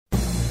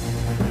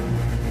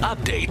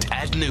Update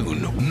at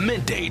noon,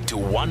 midday to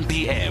 1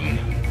 p.m.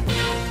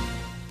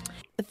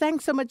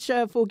 Thanks so much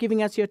for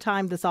giving us your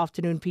time this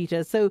afternoon,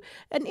 Peter. So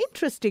an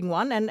interesting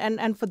one.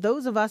 And for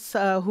those of us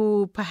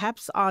who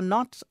perhaps are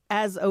not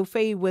as au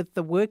fait with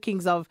the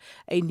workings of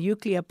a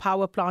nuclear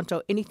power plant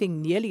or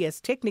anything nearly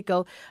as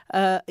technical,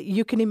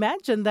 you can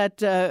imagine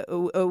that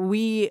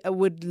we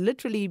would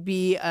literally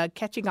be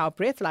catching our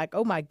breath like,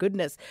 oh, my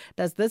goodness,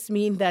 does this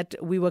mean that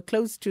we were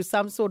close to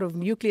some sort of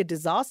nuclear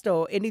disaster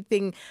or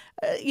anything,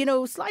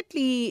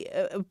 slightly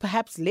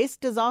perhaps less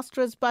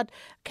disastrous, but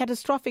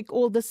catastrophic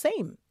all the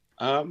same?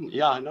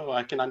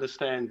 I can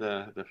understand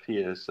the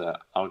fears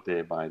out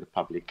there by the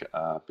public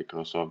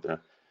because of the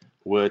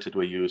words that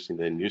were used in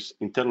the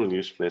internal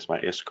newsflash by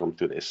Eskom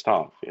to their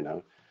staff,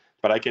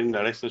 But I can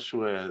rest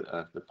assure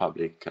the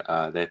public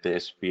that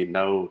there's been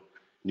no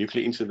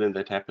nuclear incident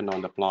that happened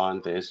on the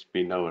plant. There's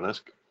been no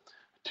risk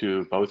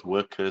to both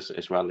workers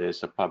as well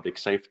as public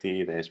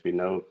safety. There's been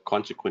no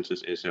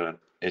consequences as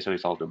a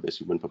result of this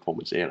human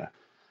performance error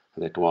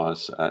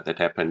that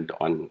happened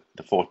on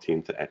the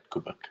 14th at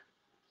Koeberg.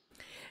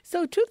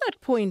 So to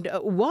that point,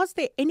 was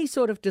there any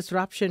sort of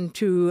disruption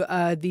to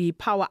the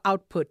power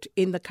output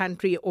in the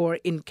country or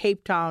in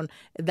Cape Town,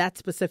 that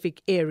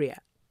specific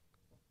area?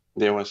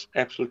 There was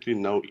absolutely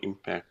no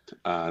impact.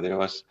 There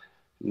was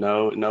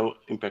no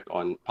impact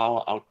on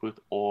power output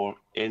or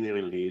any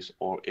release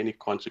or any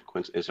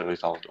consequence as a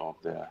result of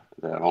the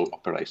wrong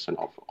operation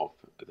of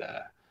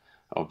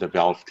the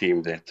valve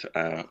team that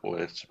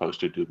was supposed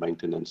to do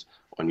maintenance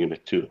on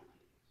Unit 2.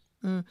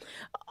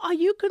 Are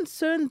you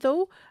concerned,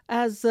 though,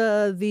 as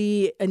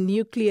the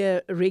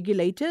nuclear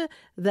regulator,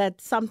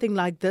 that something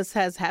like this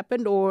has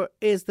happened, or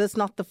is this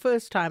not the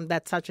first time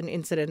that such an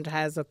incident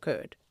has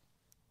occurred?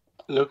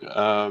 Look,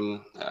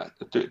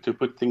 to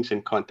put things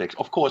in context,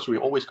 of course,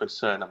 we're always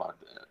concerned about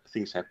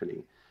things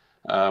happening.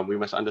 We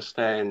must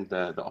understand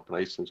the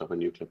operations of a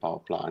nuclear power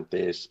plant.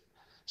 There's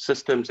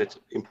systems that's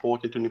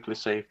important to nuclear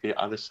safety,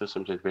 other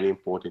systems that are very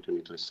important to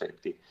nuclear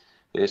safety.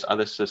 There's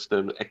other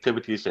system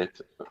activities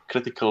that are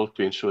critical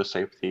to ensure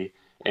safety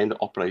and the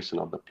operation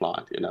of the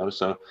plant.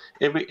 So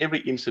every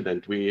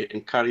incident, we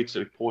encourage the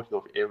reporting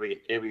of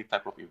every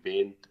type of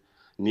event,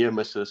 near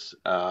misses.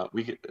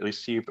 We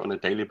received on a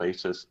daily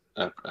basis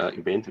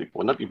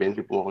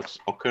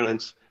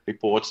occurrence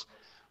reports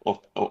of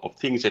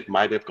things that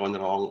might have gone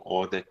wrong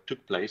or that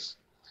took place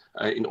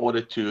in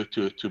order to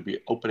be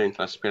open and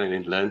transparent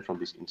and learn from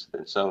these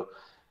incidents. So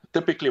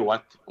typically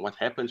what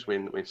happens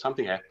when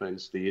something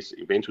happens, these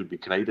events will be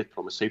graded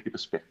from a safety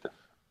perspective.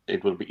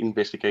 It will be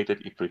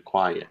investigated if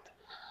required.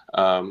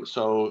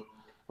 So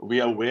we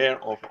are aware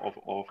of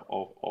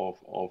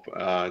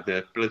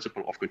the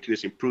principle of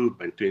continuous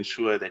improvement to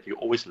ensure that you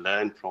always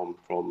learn from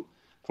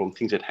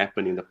things that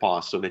happen in the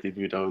past so that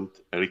you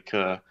don't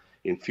recur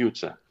in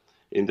future.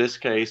 In this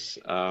case,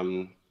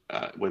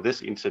 with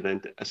this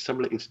incident, a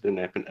similar incident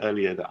happened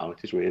earlier, the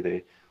outage, where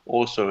they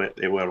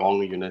were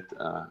wrong unit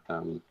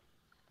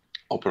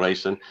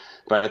operation,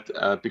 but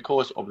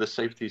because of the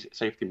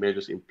safety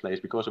measures in place,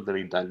 because of the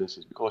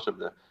redundancies, because of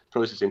the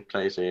process in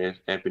place, there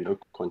have been no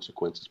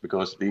consequences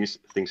because these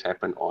things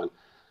happen on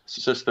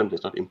systems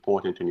that's not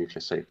important to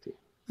nuclear safety.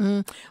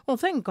 Well,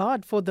 thank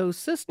God for those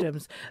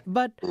systems,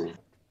 but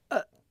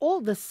all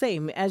the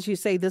same, as you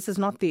say, this is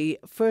not the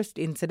first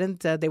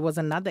incident. There was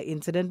another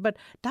incident, but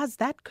does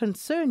that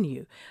concern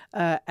you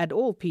at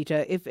all,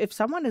 Peter? If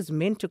someone is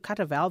meant to cut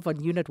a valve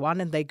on Unit 1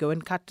 and they go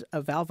and cut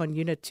a valve on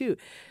Unit 2,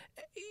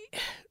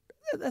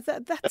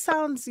 that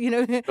sounds,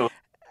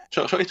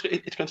 So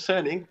it's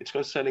concerning. It's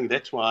concerning.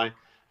 That's why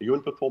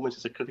human performance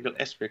is a critical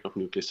aspect of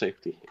nuclear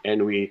safety.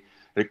 And we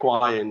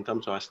require, in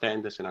terms of our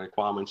standards and our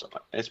requirements,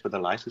 as per the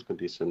license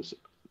conditions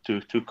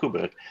to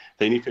Koeberg,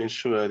 they need to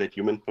ensure that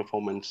human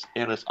performance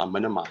errors are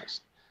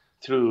minimized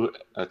through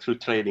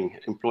training,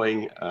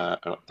 employing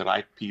the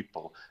right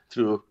people,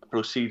 through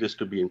procedures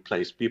to be in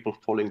place, people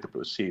following the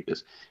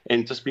procedures,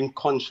 and just being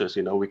conscious.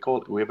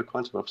 We have a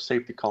concept of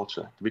safety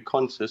culture, to be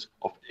conscious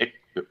of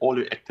all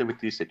your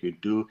activities that you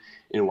do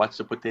and what's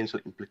the potential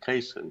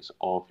implications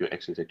of your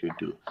actions that you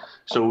do.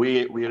 So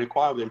we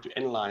require them to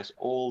analyze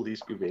all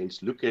these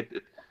events, look at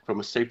it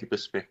from a safety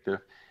perspective,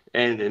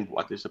 and then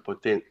what is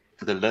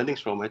the learnings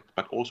from it,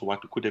 but also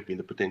what could have been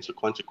the potential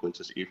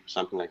consequences if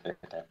something like that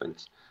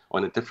happens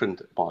on a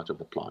different part of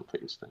the plant, for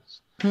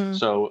instance.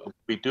 So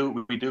we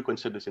do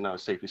consider this in our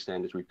safety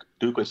standards. We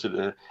do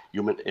consider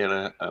human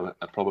error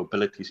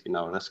probabilities in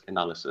our risk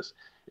analysis,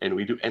 and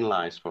we do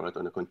analyze for it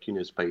on a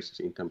continuous basis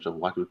in terms of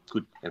what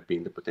could have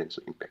been the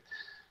potential impact.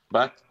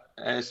 But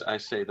as I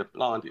say, the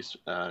plant is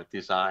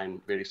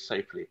designed very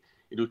safely.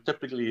 It would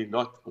typically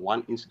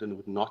one incident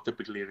would not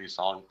typically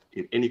result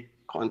in any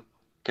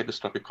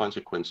catastrophic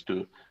consequence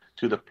to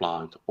the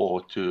plant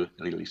or to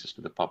releases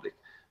to the public.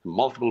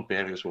 Multiple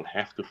barriers will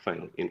have to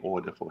fail in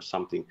order for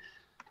something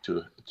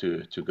to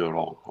go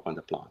wrong on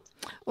the plant.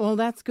 Well,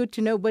 that's good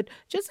to know. But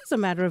just as a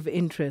matter of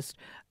interest,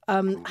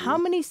 how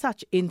many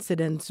such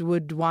incidents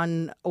would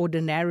one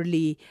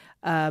ordinarily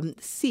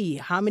see?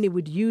 How many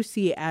would you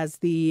see as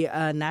the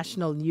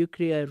national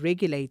nuclear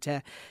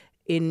regulator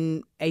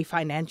in a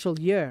financial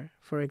year,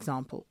 for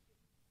example?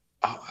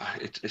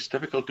 It's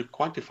difficult to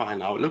quantify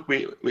now. Look,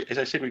 we as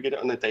I said, we get it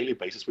on a daily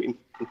basis. We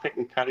in fact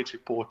encourage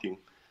reporting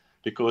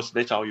because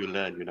that's how you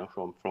learn,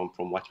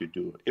 from what you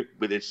do.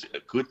 Whether it's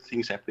good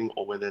things happening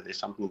or whether there's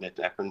something that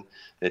happened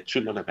that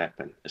should not have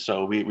happened.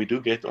 So we do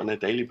get on a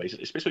daily basis,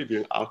 especially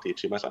during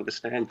outage. You must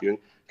understand,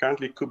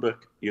 currently Koeberg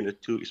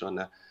Unit 2 is on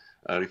a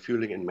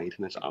refueling and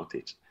maintenance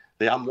outage.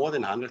 There are more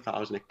than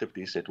 100,000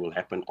 activities that will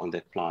happen on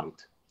that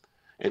plant.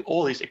 And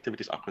all these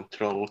activities are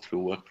controlled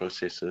through work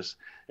processes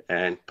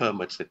and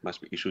permits that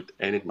must be issued,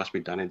 and it must be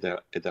done at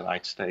the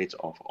right stage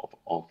of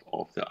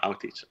the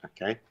outage.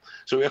 Okay,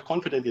 so we are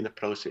confident in the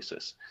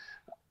processes.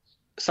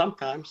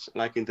 Sometimes,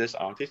 like in this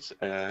outage,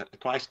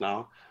 twice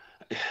now,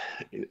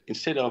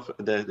 instead of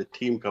the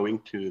team going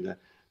to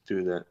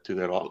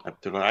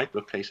the right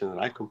location, the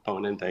right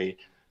component, they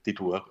did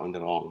work on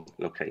the wrong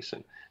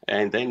location.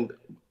 And then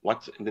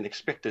what's then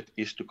expected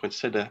is to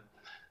consider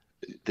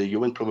the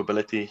human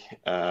probability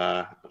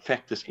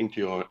factors into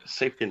your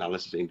safety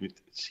analysis and to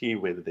see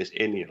whether there's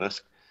any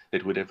risk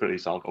that would have a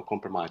result or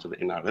compromise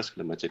in our risk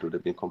limits that would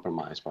have been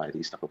compromised by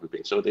these type of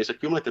events. So there's a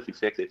cumulative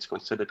effect that's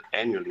considered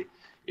annually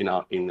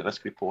in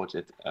risk reports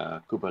that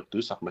Koeberg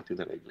do submit to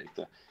the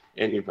regulator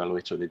and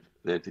evaluate so that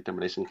the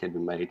determination can be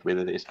made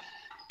whether there's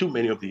too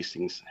many of these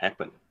things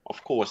happen.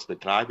 Of course, the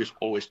drive is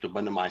always to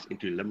minimize and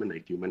to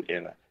eliminate human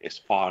error as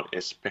far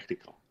as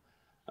practical.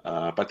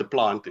 But the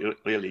plant,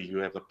 really, you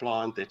have a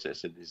plant that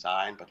has a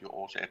design, but you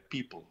also have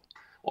people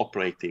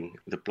operating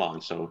the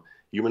plant. So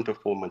human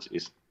performance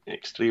is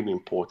extremely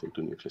important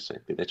to nuclear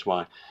safety. That's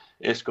why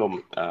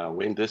Eskom,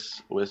 when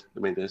this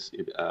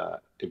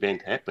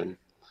event happened,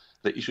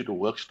 they issued a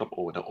work stop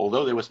order,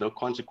 although there was no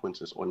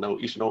consequences or not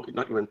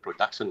even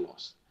production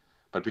loss.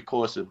 But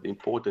because of the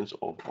importance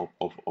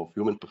of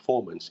human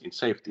performance in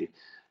safety,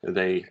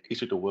 they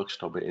issued a work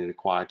stop and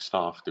required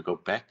staff to go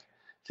back,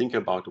 think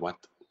about what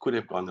could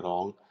have gone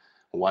wrong,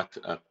 what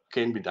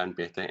can be done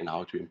better, and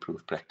how to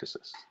improve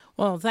practices.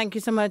 Well, thank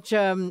you so much,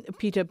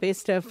 Peter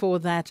Bester, for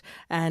that.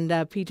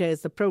 And Peter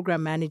is the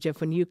Program Manager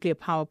for Nuclear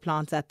Power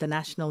Plants at the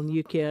National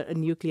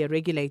Nuclear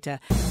Regulator.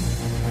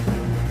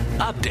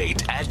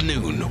 Update at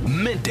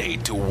noon, midday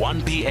to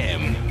 1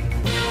 p.m.